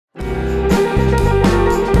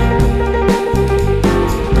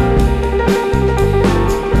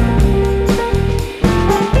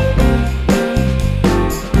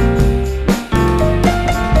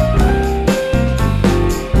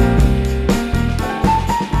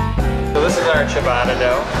our ciabatta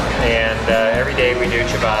dough, and every day we do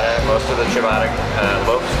ciabatta. Most of the ciabatta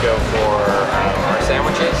loaves go for our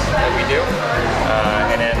sandwiches that we do.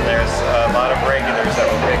 And then there's a lot of regulars that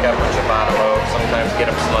will pick up a ciabatta loaf, sometimes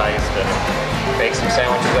get them sliced and bake some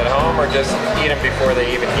sandwiches at home, or just eat them before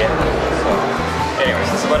they even get them. So,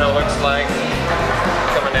 anyways, this is what it looks like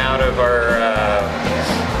coming out of our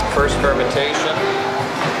first fermentation.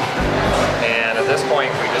 And at this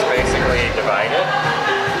point, we just basically divide it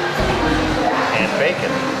and bake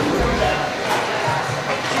it.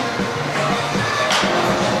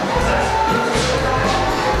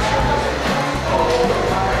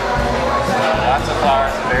 Lots of flour.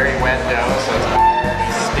 It's a very wet dough, so it's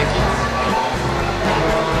very sticky.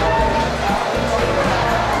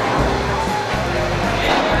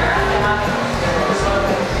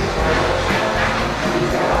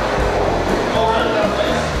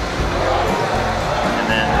 And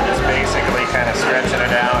then just basically kind of stretching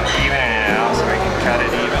it out, evening it out so we can cut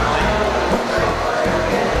it evenly.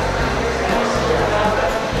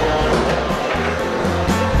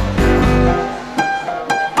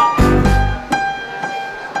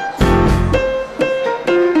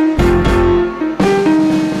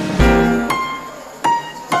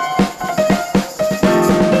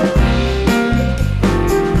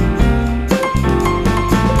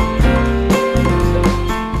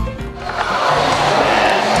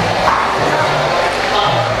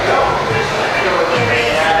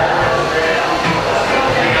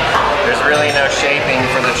 Shaping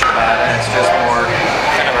for the ciabatta, it's just more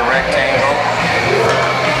kind of a rectangle.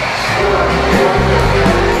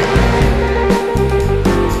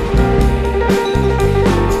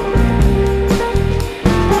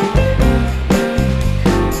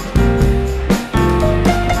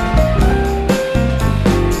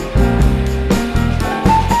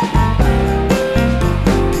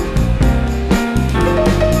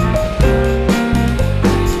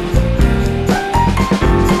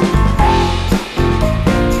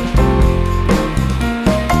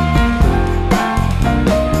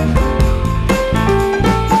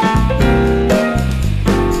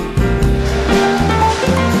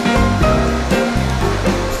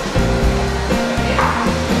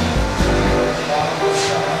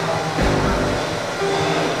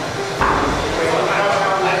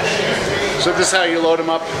 So this is how you load them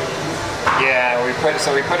up? Yeah, we put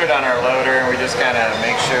it on our loader, and we just kind of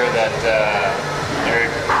make sure that they're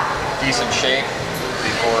decent shape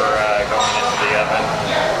before going into the oven.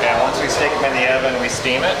 And once we stick them in the oven, we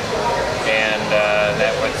steam it, and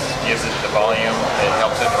that gives it the volume. It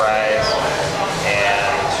helps it rise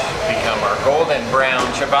and become our golden brown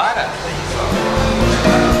ciabatta.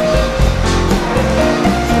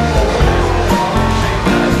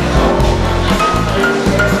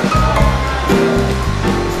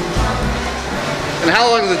 And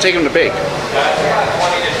how long does it take them to bake? 20 to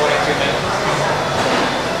 22 minutes.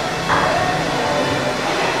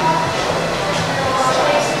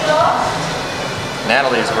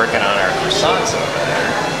 Natalie's working on our croissants over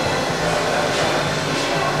there.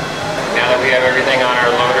 Now that we have everything on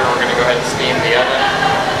our loader, we're going to go ahead and steam the oven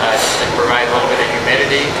just to provide a little bit of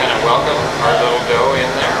humidity, kind of welcome our little dough in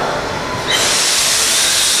there.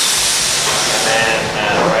 And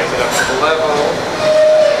then rise it up to the level.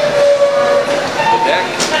 Deck,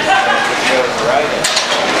 which goes right in.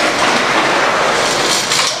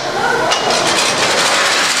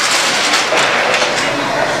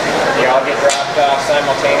 They all get dropped off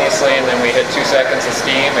simultaneously, and then we hit 2 seconds of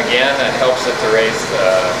steam again. That helps it to raise,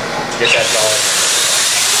 get that volume.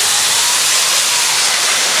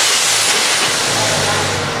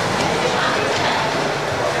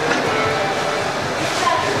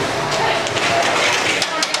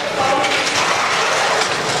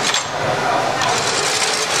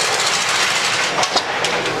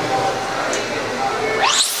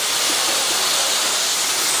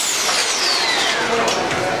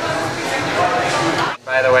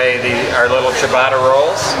 By the way, our little ciabatta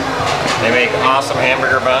rolls, they make awesome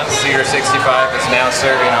hamburger buns. Cedar 65 is now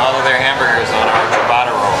serving all of their hamburgers on our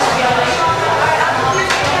ciabatta rolls.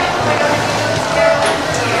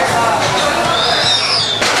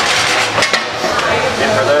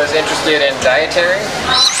 And for those interested in dietary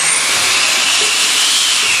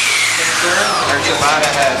concerns, our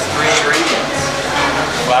ciabatta has 3 ingredients: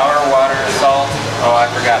 flour, water, salt. Oh, I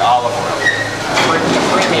forgot olive oil.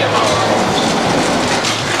 Premium olive oil.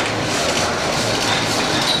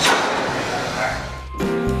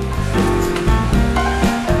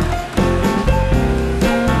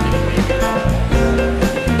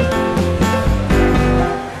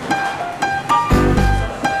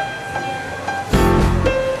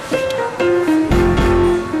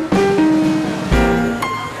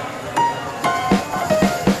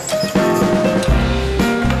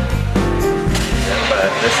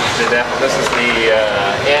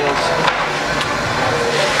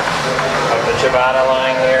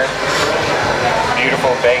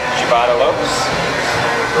 baked ciabatta loaves.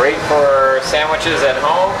 Great for sandwiches at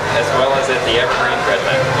home as well as at the Evergreen Bread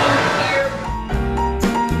Lounge.